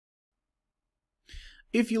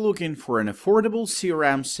If you're looking for an affordable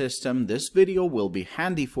CRM system, this video will be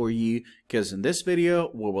handy for you because in this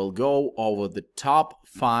video we will go over the top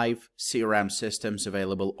 5 CRM systems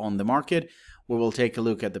available on the market. We will take a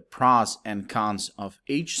look at the pros and cons of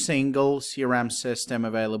each single CRM system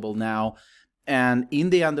available now, and in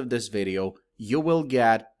the end of this video you will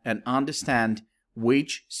get and understand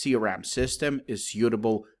which CRM system is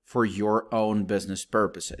suitable for your own business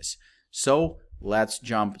purposes. So let's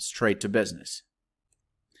jump straight to business.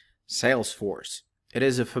 Salesforce. It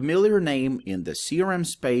is a familiar name in the CRM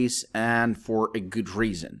space and for a good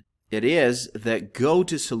reason. It is the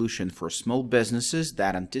go-to solution for small businesses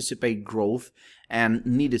that anticipate growth and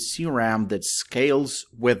need a CRM that scales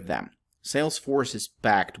with them. Salesforce is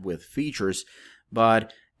packed with features,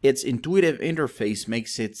 but its intuitive interface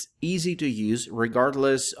makes it easy to use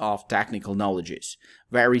regardless of technical knowledge.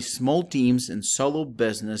 Very small teams and solo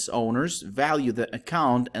business owners value the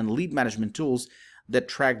account and lead management tools that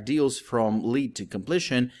track deals from lead to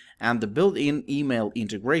completion, and the built-in email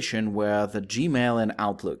integration with Gmail and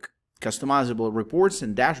Outlook. Customizable reports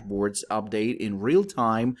and dashboards update in real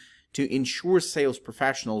time to ensure sales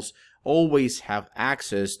professionals always have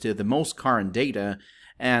access to the most current data,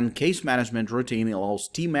 and case management routine allows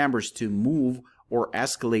team members to move or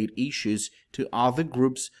escalate issues to other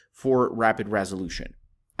groups for rapid resolution.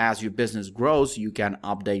 As your business grows, you can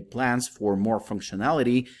update plans for more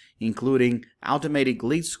functionality, including automatic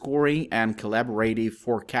lead scoring and collaborative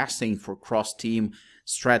forecasting for cross-team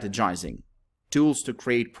strategizing. Tools to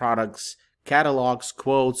create products, catalogs,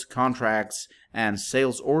 quotes, contracts, and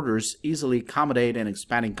sales orders easily accommodate an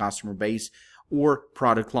expanding customer base or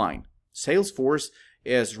product line. Salesforce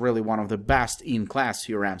is really one of the best in-class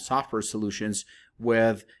CRM software solutions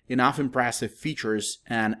with enough impressive features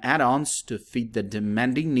and add-ons to fit the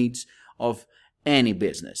demanding needs of any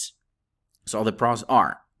business. So the pros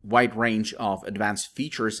are wide range of advanced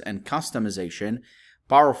features and customization,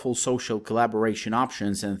 powerful social collaboration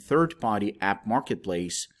options and third-party app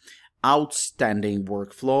marketplace, outstanding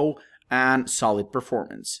workflow, and solid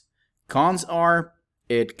performance. Cons are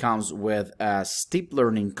it comes with a steep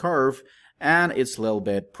learning curve and it's a little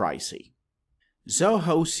bit pricey.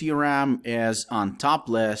 Zoho CRM is on top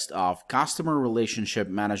list of customer relationship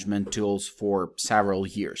management tools for several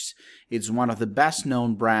years. It's one of the best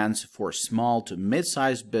known brands for small to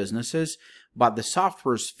mid-sized businesses, but the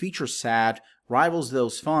software's feature set rivals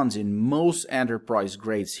those found in most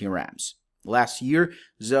enterprise-grade CRMs. Last year,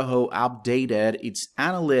 Zoho updated its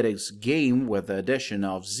analytics game with the addition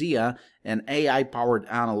of Zia, an AI-powered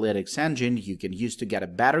analytics engine you can use to get a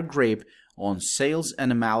better grip on sales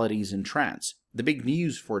anomalies and trends. The big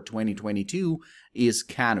news for 2022 is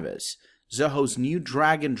Canvas, Zoho's new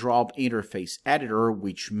drag-and-drop interface editor,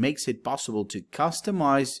 which makes it possible to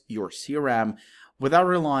customize your CRM without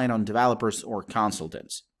relying on developers or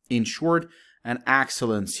consultants. In short, an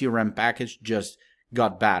excellent CRM package just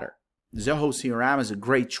got better. Zoho CRM is a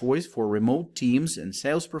great choice for remote teams and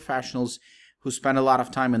sales professionals who spend a lot of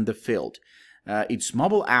time in the field. Its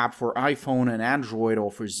mobile app for iPhone and Android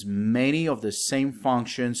offers many of the same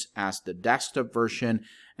functions as the desktop version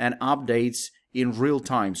and updates in real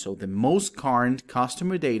time, so the most current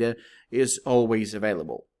customer data is always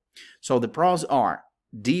available. So the pros are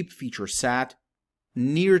deep feature set,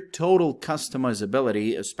 near total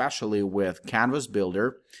customizability, especially with Canvas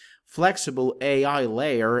Builder, flexible AI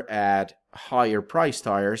layer at higher price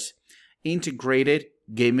tiers, integrated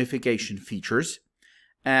gamification features,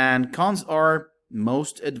 and cons are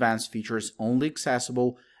most advanced features only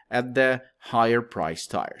accessible at the higher price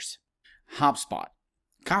tiers. HubSpot.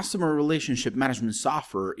 Customer relationship management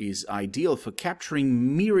software is ideal for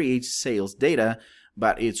capturing myriad sales data,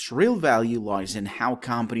 but its real value lies in how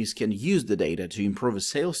companies can use the data to improve a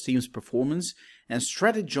sales team's performance and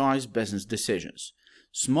strategize business decisions.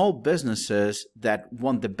 Small businesses that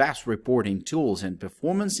want the best reporting tools and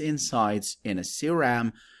performance insights in a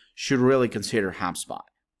CRM should really consider HubSpot.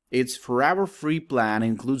 Its forever free plan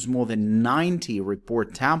includes more than 90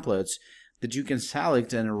 report templates that you can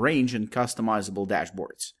select and arrange in customizable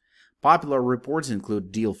dashboards. Popular reports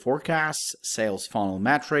include deal forecasts, sales funnel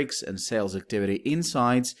metrics, and sales activity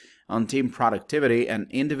insights on team productivity and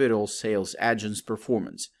individual sales agents'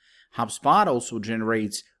 performance. HubSpot also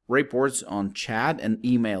generates reports on chat and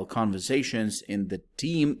email conversations in the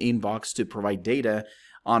team inbox to provide data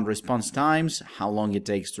on response times, how long it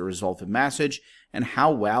takes to resolve a message, and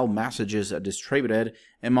how well messages are distributed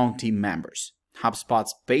among team members.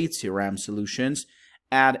 HubSpot's paid CRM solutions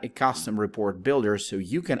add a custom report builder so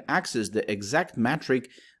you can access the exact metric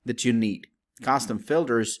that you need. Custom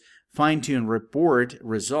filters fine-tune report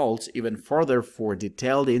results even further for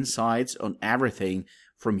detailed insights on everything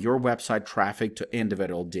from your website traffic to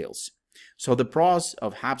individual deals. So the pros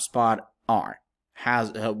of HubSpot are: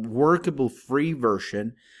 has a workable free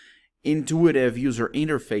version, intuitive user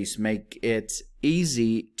interface make it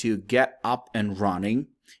easy to get up and running.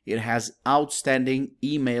 It has outstanding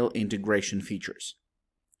email integration features.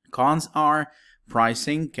 Cons are: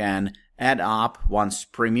 pricing can add up once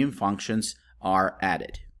premium functions are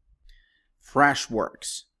added.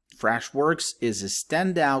 Freshworks. Freshworks is a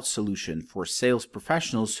standout solution for sales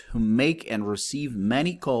professionals who make and receive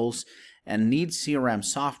many calls and need CRM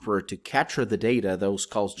software to capture the data those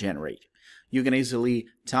calls generate. You can easily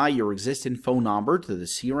tie your existing phone number to the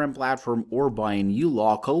CRM platform or buy a new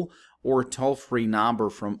local or toll-free number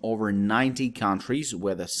from over 90 countries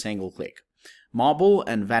with a single click. Mobile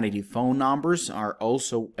and vanity phone numbers are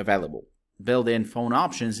also available. Built-in phone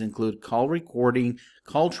options include call recording,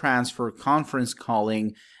 call transfer, conference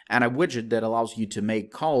calling, and a widget that allows you to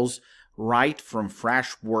make calls right from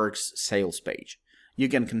Freshworks sales page. You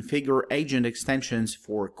can configure agent extensions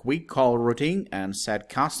for quick call routing and set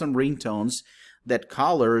custom ringtones that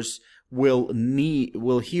callers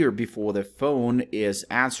will hear before the phone is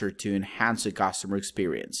answered to enhance the customer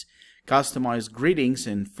experience. Customized greetings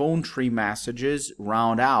and phone tree messages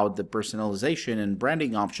round out the personalization and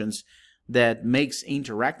branding options that makes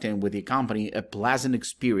interacting with the company a pleasant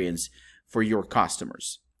experience for your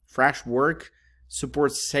customers. Freshworks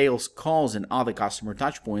supports sales calls and other customer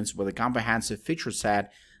touchpoints with a comprehensive feature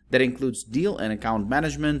set that includes deal and account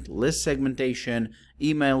management, list segmentation,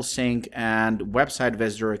 email sync, and website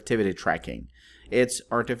visitor activity tracking. Its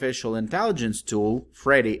artificial intelligence tool,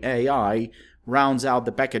 Freddy AI, rounds out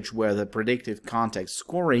the package with a predictive context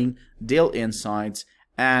scoring, deal insights,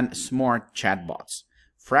 and smart chatbots.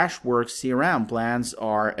 Freshworks CRM plans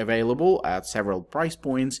are available at several price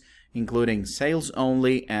points, including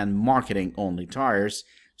sales-only and marketing-only tiers,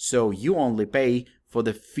 so you only pay for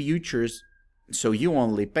the features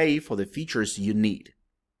you need.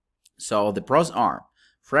 So the pros are: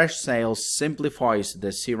 Freshsales simplifies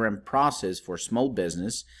the CRM process for small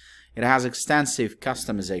business. It has extensive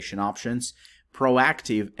customization options,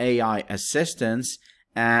 proactive AI assistance,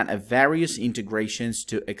 and various integrations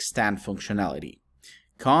to extend functionality.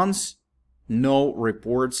 Cons: no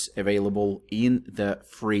reports available in the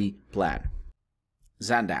free plan.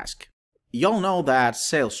 Zendesk. You'll know that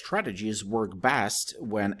sales strategies work best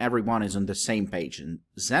when everyone is on the same page, and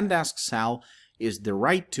Zendesk Sell is the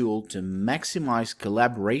right tool to maximize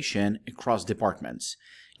collaboration across departments.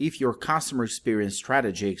 If your customer experience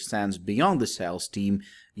strategy extends beyond the sales team,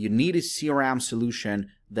 you need a CRM solution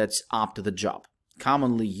that's up to the job.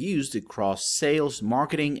 Commonly used across sales,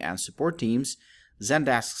 marketing, and support teams,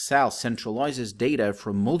 Zendesk Sell centralizes data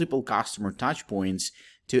from multiple customer touchpoints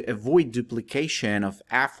to avoid duplication of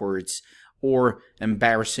efforts or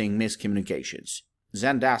embarrassing miscommunications.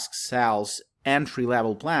 Zendesk Sell's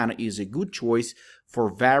entry-level plan is a good choice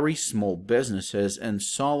for very small businesses and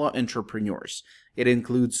solo entrepreneurs. It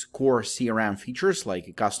includes core CRM features like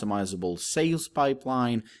a customizable sales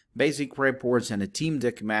pipeline, basic reports, and a team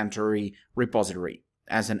documentary repository.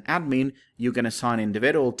 As an admin, you can assign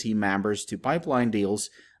individual team members to pipeline deals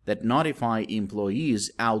that notify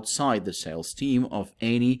employees outside the sales team of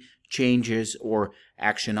any changes or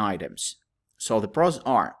action items. So the pros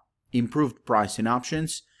are: improved pricing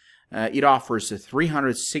options. It offers a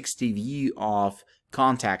 360 view of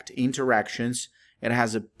contact interactions. It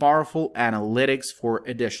has a powerful analytics for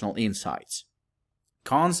additional insights.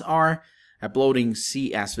 Cons are: uploading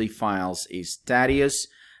CSV files is tedious,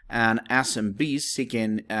 and SMBs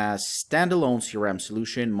seeking a standalone CRM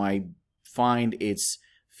solution might find its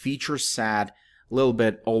feature set a little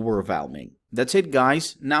bit overwhelming. That's it,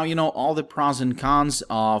 guys. Now you know all the pros and cons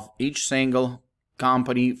of each single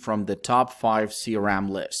company from the top 5 CRM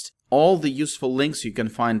list. All the useful links you can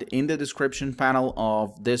find in the description panel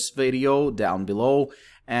of this video down below,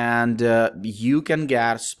 and you can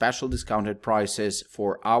get special discounted prices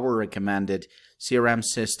for our recommended CRM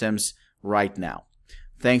systems right now.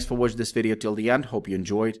 Thanks for watching this video till the end. Hope you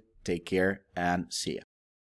enjoyed. Take care and see ya.